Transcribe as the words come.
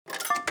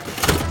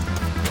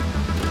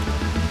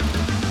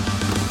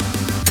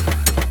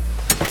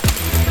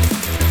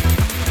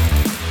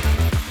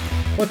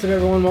What's up,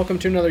 everyone? Welcome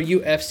to another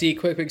UFC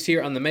Quick Picks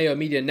here on the Mayo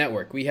Media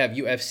Network. We have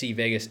UFC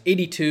Vegas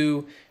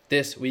 82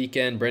 this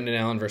weekend. Brendan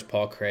Allen versus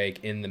Paul Craig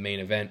in the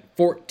main event.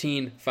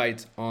 14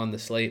 fights on the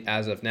slate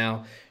as of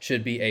now.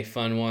 Should be a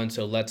fun one,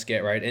 so let's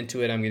get right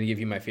into it. I'm going to give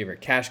you my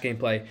favorite cash game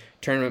play,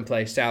 tournament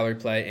play, salary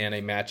play, and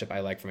a matchup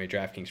I like from a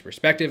DraftKings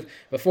perspective.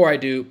 Before I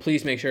do,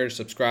 please make sure to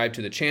subscribe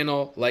to the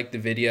channel, like the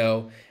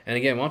video, and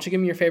again, why don't you give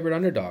me your favorite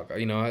underdog?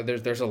 You know,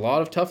 there's a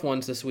lot of tough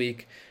ones this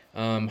week.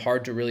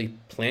 Hard to really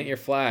plant your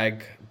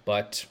flag,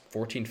 but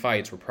 14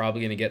 fights, we're probably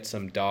going to get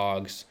some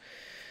dogs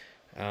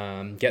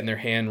getting their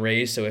hand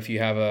raised. So if you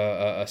have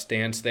a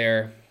stance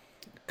there,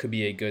 could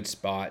be a good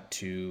spot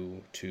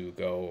to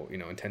go,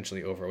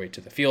 intentionally overweight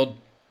to the field.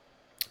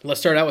 Let's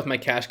start out with my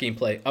cash game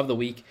play of the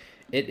week.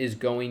 It is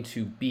going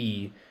to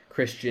be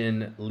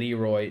Christian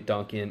Leroy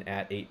Duncan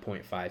at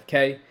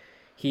 8.5K.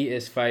 He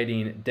is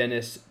fighting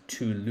Dennis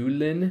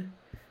Tululin.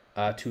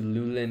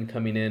 Tululin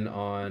coming in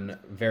on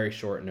very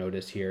short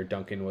notice here.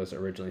 Duncan was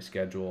originally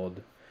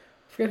scheduled.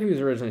 I forget who was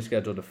originally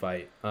scheduled to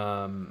fight.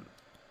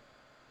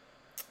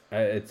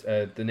 It's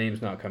the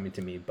name's not coming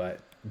to me,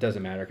 but it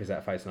doesn't matter because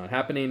that fight's not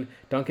happening.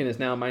 Duncan is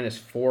now minus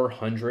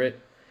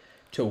 400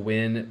 to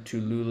win.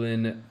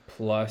 Tululin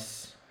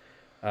plus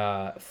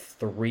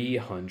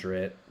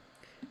 300.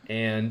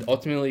 And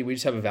ultimately, we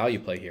just have a value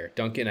play here.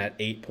 Duncan at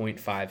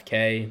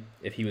 8.5K.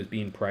 If he was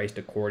being priced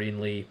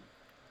accordingly,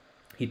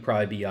 he'd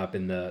probably be up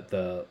in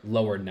the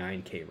lower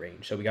 9K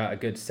range. So we got a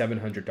good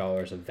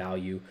 $700 of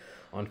value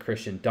on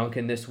Christian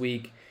Duncan this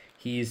week.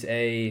 He's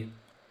a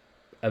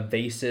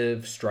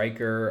evasive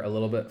striker, a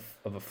little bit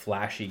of a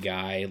flashy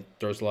guy,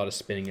 throws a lot of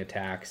spinning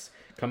attacks,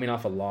 coming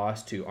off a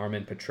loss to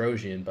Armen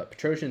Petrosyan, but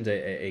Petrosyan's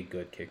a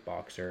good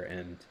kickboxer,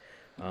 and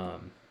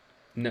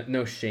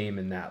no shame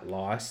in that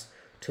loss.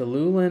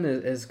 Tululin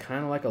is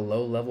kind of like a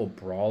low-level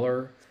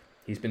brawler.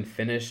 He's been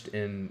finished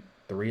in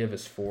 3 of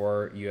his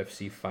 4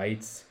 UFC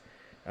fights.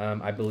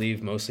 I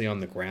believe mostly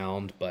on the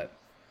ground, but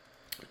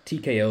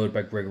TKO'd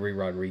by Gregory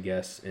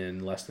Rodriguez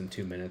in less than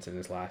 2 minutes in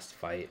his last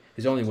fight.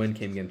 His only win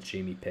came against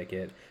Jamie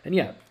Pickett. And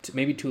yeah,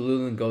 maybe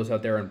Tululin goes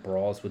out there and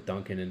brawls with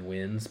Duncan and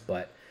wins,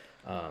 but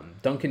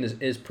Duncan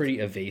is pretty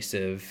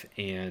evasive,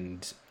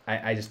 and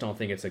I just don't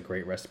think it's a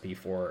great recipe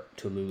for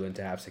Tululin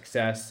to have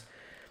success.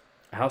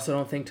 I also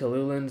don't think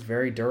Tululin's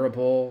very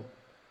durable.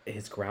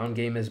 His ground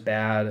game is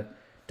bad.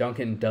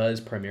 Duncan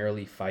does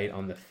primarily fight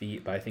on the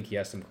feet, but I think he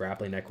has some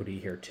grappling equity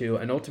here too.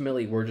 And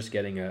ultimately, we're just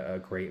getting a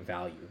great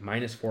value.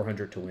 Minus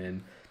 400 to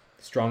win,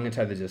 strong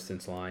inside the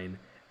distance line,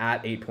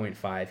 at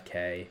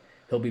 8.5K.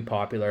 He'll be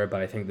popular,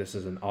 but I think this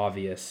is an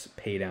obvious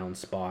pay down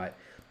spot.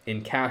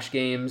 In cash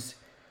games,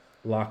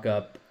 lock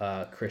up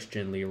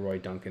Christian Leroy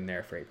Duncan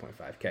there for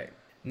 8.5K.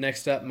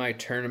 Next up, my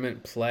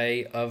tournament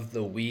play of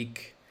the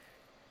week.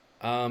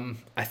 I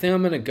think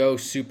I'm going to go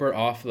super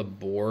off the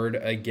board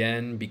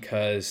again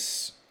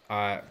because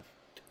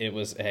it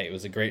was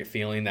a great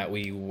feeling that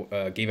we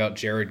gave out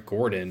Jared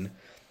Gordon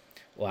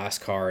last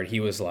card. He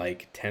was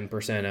like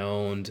 10%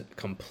 owned,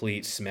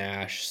 complete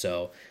smash,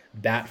 so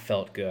that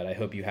felt good. I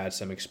hope you had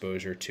some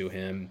exposure to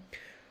him.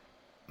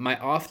 My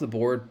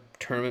off-the-board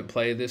tournament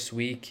play this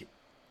week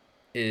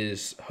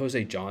is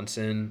Jose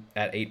Johnson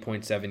at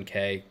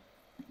 8.7K.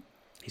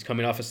 He's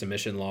coming off a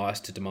submission loss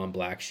to Damon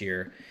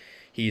Blackshear.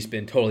 He's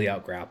been totally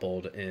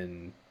out-grappled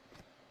in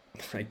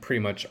like pretty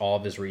much all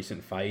of his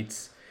recent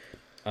fights.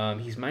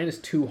 He's minus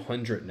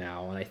 200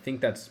 now, and I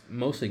think that's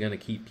mostly going to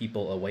keep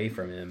people away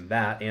from him.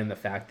 That and the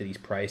fact that he's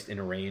priced in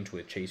a range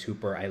with Chase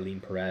Hooper,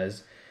 Eileen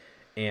Perez,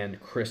 and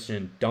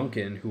Christian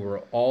Duncan, who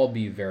will all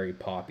be very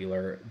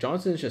popular.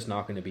 Johnson's just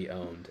not going to be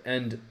owned,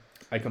 and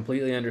I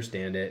completely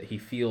understand it.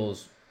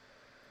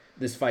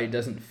 This fight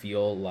doesn't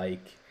feel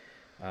like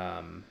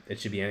it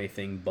should be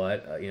anything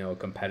but a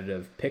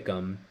competitive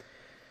pick'em.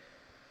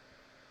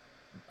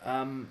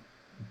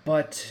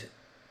 But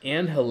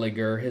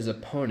Anheliger, his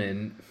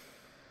opponent,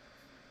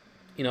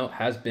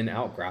 has been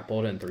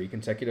out-grappled in 3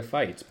 consecutive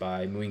fights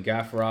by Muin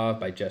Gafurov,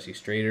 by Jesse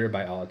Strader,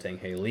 by Alateng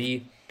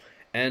Haley.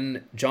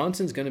 And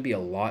Johnson's going to be a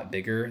lot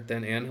bigger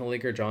than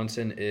Anheliger.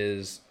 Johnson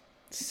is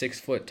 6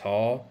 foot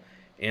tall.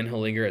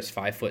 Anheliger is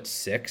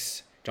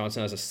 5'6".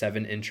 Johnson has a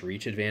 7-inch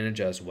reach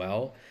advantage as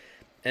well.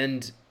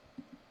 And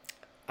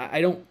I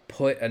don't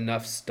put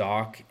enough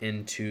stock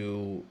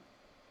into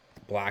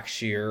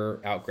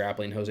Blackshear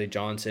out-grappling Jose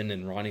Johnson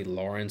and Ronnie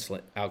Lawrence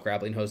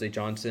out-grappling Jose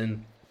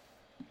Johnson.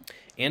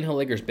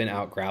 Anheliger's been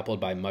out-grappled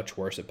by much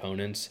worse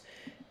opponents,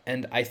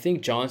 and I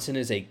think Johnson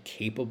is a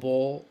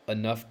capable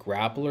enough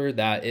grappler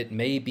that it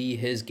may be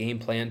his game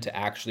plan to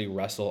actually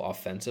wrestle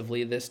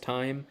offensively this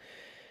time.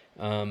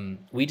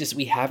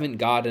 We haven't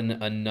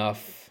gotten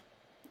enough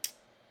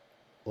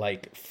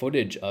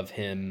footage of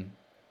him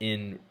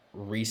in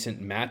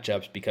recent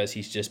matchups because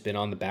he's just been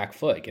on the back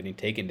foot, getting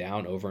taken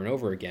down over and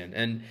over again.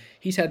 And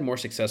he's had more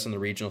success on the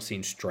regional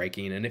scene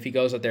striking, and if he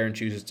goes out there and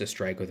chooses to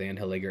strike with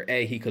Anheliger,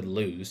 he could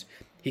lose.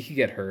 He could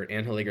get hurt.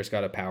 Anheliger's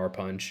got a power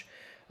punch.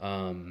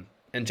 And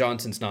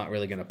Johnson's not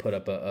really going to put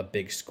up a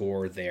big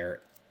score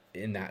there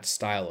in that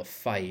style of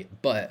fight.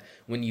 But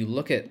when you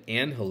look at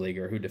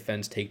Anheliger, who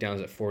defends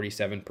takedowns at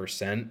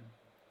 47%,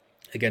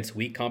 against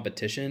weak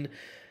competition,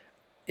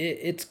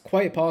 it's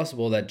quite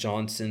possible that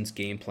Johnson's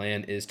game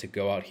plan is to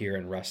go out here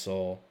and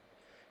wrestle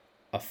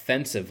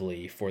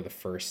offensively for the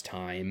first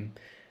time.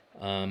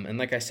 And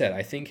like I said,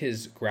 I think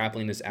his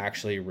grappling is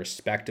actually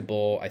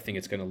respectable. I think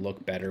it's going to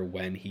look better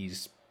when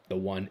he's the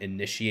one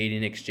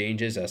initiating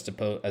exchanges as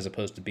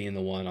opposed to being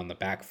the one on the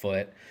back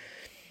foot.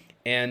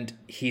 And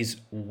he's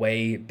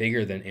way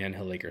bigger than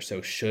Anheliger.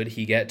 So should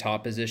he get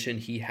top position,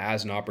 he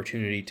has an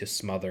opportunity to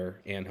smother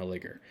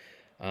Anheliger.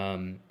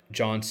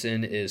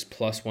 Johnson is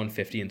plus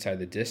 150 inside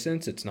the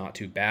distance. It's not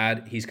too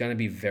bad. He's going to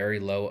be very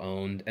low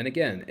owned. And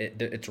again,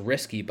 it's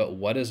risky, but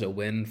what does a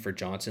win for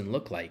Johnson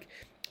look like?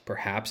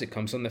 Perhaps it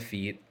comes on the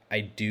feet.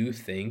 I do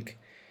think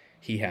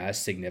he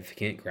has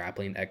significant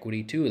grappling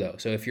equity too, though.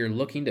 So if you're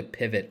looking to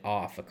pivot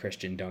off a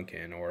Christian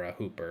Duncan or a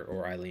Hooper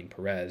or Eileen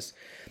Perez,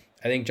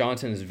 I think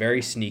Johnson is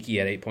very sneaky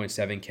at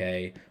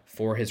 8.7K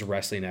for his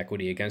wrestling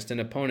equity against an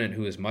opponent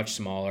who is much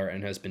smaller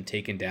and has been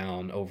taken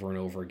down over and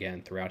over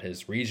again throughout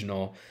his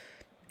regional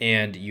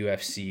and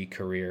UFC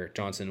career.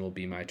 Johnson will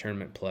be my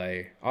tournament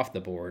play off the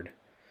board,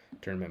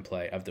 tournament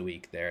play of the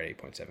week there at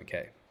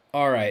 8.7K.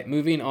 All right,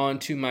 moving on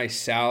to my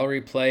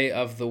salary play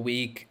of the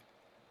week.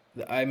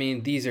 I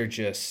mean, these are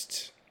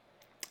just,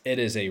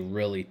 it's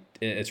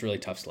really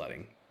tough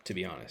sledding, to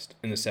be honest,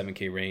 in the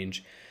 7K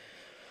range.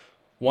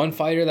 One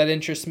fighter that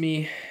interests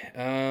me,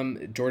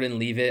 Jordan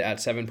Leavitt at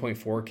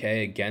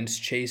 7.4K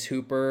against Chase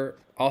Hooper.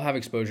 I'll have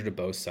exposure to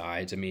both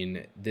sides. I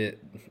mean,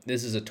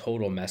 this is a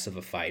total mess of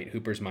a fight.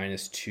 Hooper's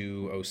minus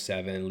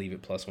 207,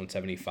 Leavitt plus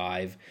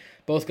 175.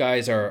 Both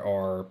guys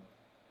are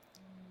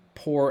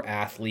poor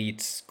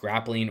athletes,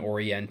 grappling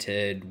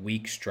oriented,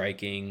 weak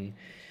striking,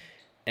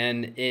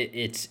 and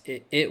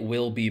it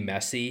will be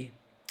messy.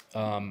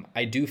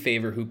 I do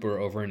favor Hooper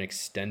over an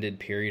extended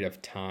period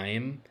of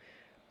time,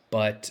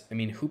 but I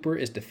mean, Hooper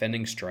is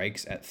defending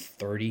strikes at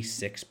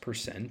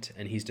 36%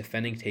 and he's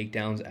defending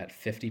takedowns at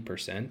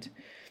 50%.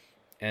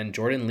 And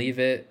Jordan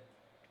Leavitt,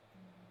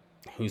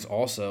 who's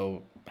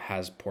also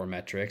has poor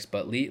metrics,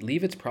 but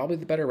Leavitt's probably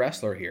the better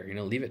wrestler here. You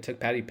know, Leavitt took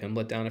Paddy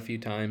Pimblett down a few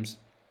times.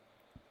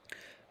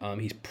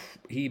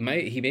 He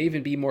may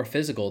even be more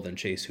physical than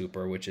Chase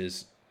Hooper, which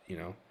is,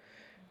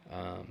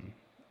 I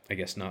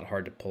guess not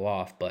hard to pull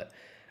off. But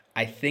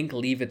I think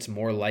Leavitt's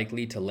more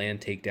likely to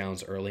land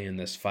takedowns early in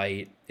this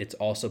fight. It's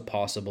also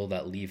possible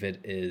that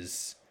Leavitt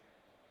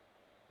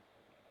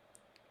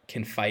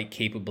can fight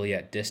capably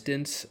at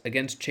distance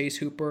against Chase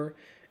Hooper.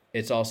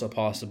 It's also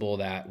possible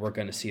that we're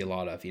going to see a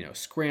lot of,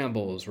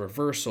 scrambles,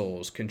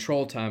 reversals,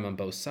 control time on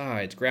both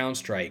sides, ground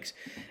strikes,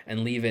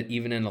 and Leavitt,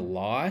 even in a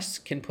loss,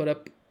 can put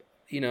up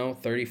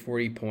 30,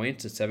 40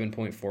 points at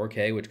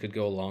 7.4K, which could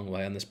go a long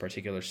way on this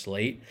particular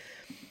slate.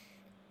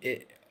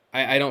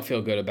 I don't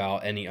feel good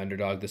about any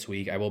underdog this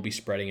week. I will be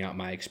spreading out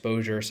my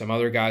exposure. Some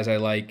other guys I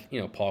like,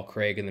 Paul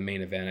Craig in the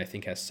main event, I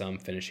think has some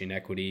finishing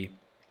equity.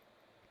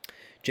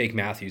 Jake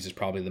Matthews is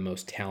probably the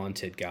most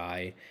talented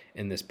guy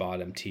in this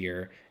bottom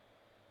tier.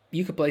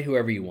 You could play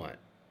whoever you want.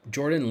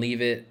 Jordan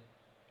Leavitt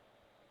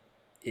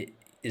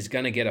is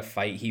going to get a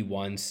fight he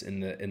wants in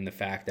the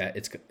fact that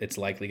it's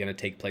likely going to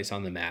take place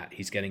on the mat.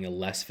 He's getting a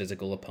less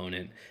physical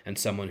opponent and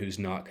someone who's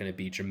not going to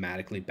be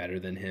dramatically better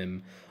than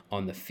him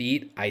on the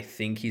feet. I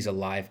think he's a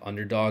live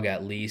underdog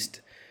at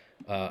least.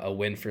 A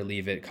win for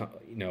Leavitt,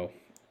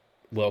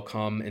 will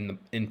come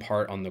in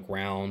part on the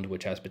ground,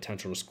 which has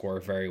potential to score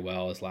very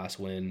well. His last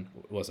win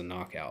was a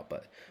knockout,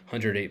 but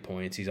 108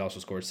 points. He's also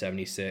scored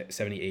 76,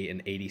 78,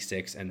 and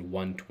 86 and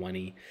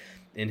 120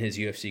 in his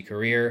UFC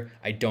career.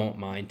 I don't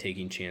mind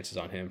taking chances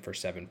on him for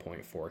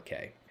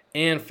 7.4K.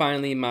 And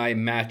finally, my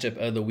matchup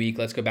of the week.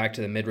 Let's go back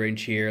to the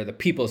mid-range here. The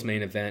people's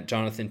main event,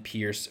 Jonathan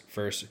Pierce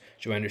versus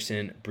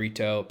Joanderson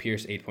Brito.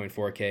 Pierce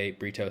 8.4K,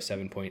 Brito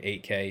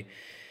 7.8K.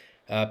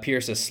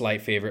 Pierce a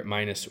slight favorite,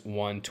 minus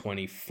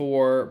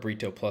 124,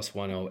 Brito plus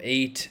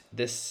 108.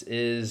 This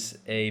is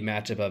a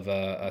matchup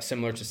of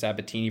similar to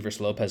Sabatini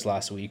versus Lopez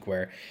last week,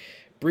 where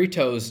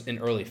Brito's an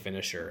early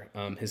finisher.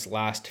 His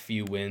last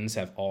few wins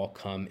have all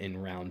come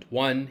in round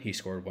one. He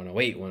scored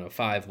 108,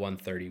 105,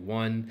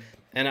 131.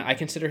 And I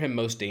consider him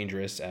most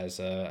dangerous as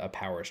a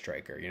power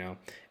striker,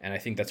 and I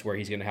think that's where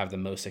he's going to have the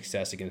most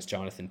success against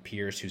Jonathan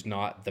Pierce, who's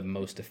not the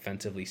most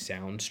defensively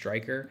sound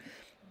striker.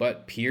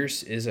 But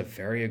Pierce is a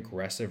very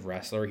aggressive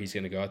wrestler. He's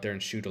going to go out there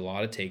and shoot a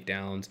lot of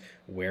takedowns,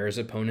 wear his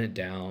opponent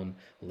down,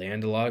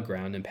 land a lot of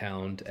ground and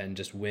pound, and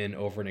just win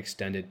over an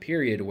extended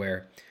period,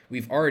 where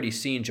we've already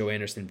seen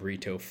Joanderson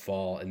Brito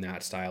fall in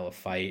that style of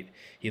fight.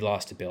 He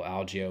lost to Bill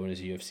Algeo in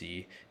his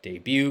UFC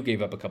debut,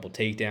 gave up a couple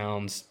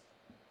takedowns,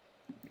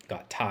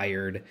 got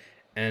tired,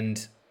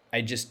 and I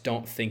just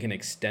don't think an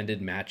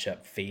extended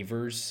matchup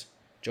favors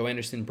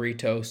Joanderson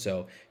Brito.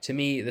 So to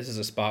me, this is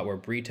a spot where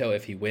Brito,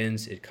 if he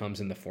wins, it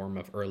comes in the form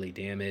of early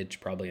damage,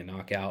 probably a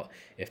knockout.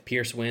 If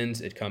Pierce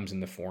wins, it comes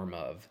in the form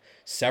of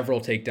several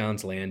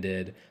takedowns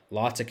landed,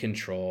 lots of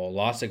control,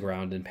 lots of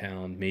ground and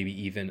pound, maybe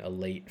even a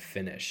late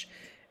finish.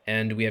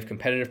 And we have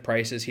competitive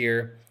prices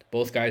here.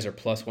 Both guys are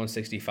plus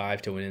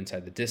 165 to win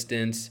inside the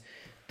distance.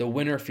 The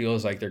winner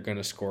feels like they're going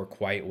to score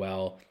quite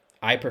well.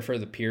 I prefer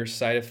the Pierce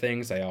side of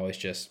things. I always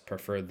just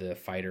prefer the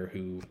fighter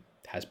who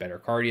has better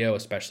cardio,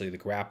 especially the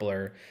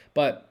grappler.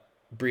 But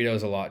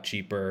Brito's a lot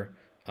cheaper,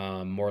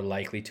 more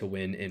likely to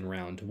win in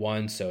round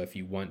 1. So if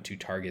you want to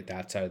target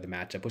that side of the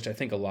matchup, which I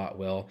think a lot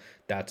will,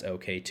 that's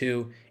okay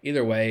too.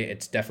 Either way,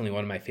 it's definitely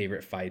one of my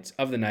favorite fights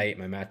of the night,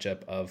 my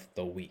matchup of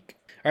the week.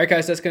 All right,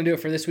 guys, that's going to do it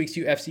for this week's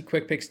UFC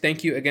Quick Picks.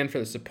 Thank you again for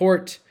the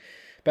support.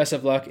 Best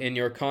of luck in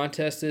your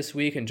contest this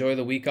week. Enjoy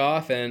the week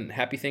off, and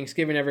happy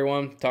Thanksgiving,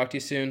 everyone. Talk to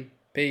you soon.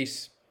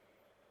 Peace.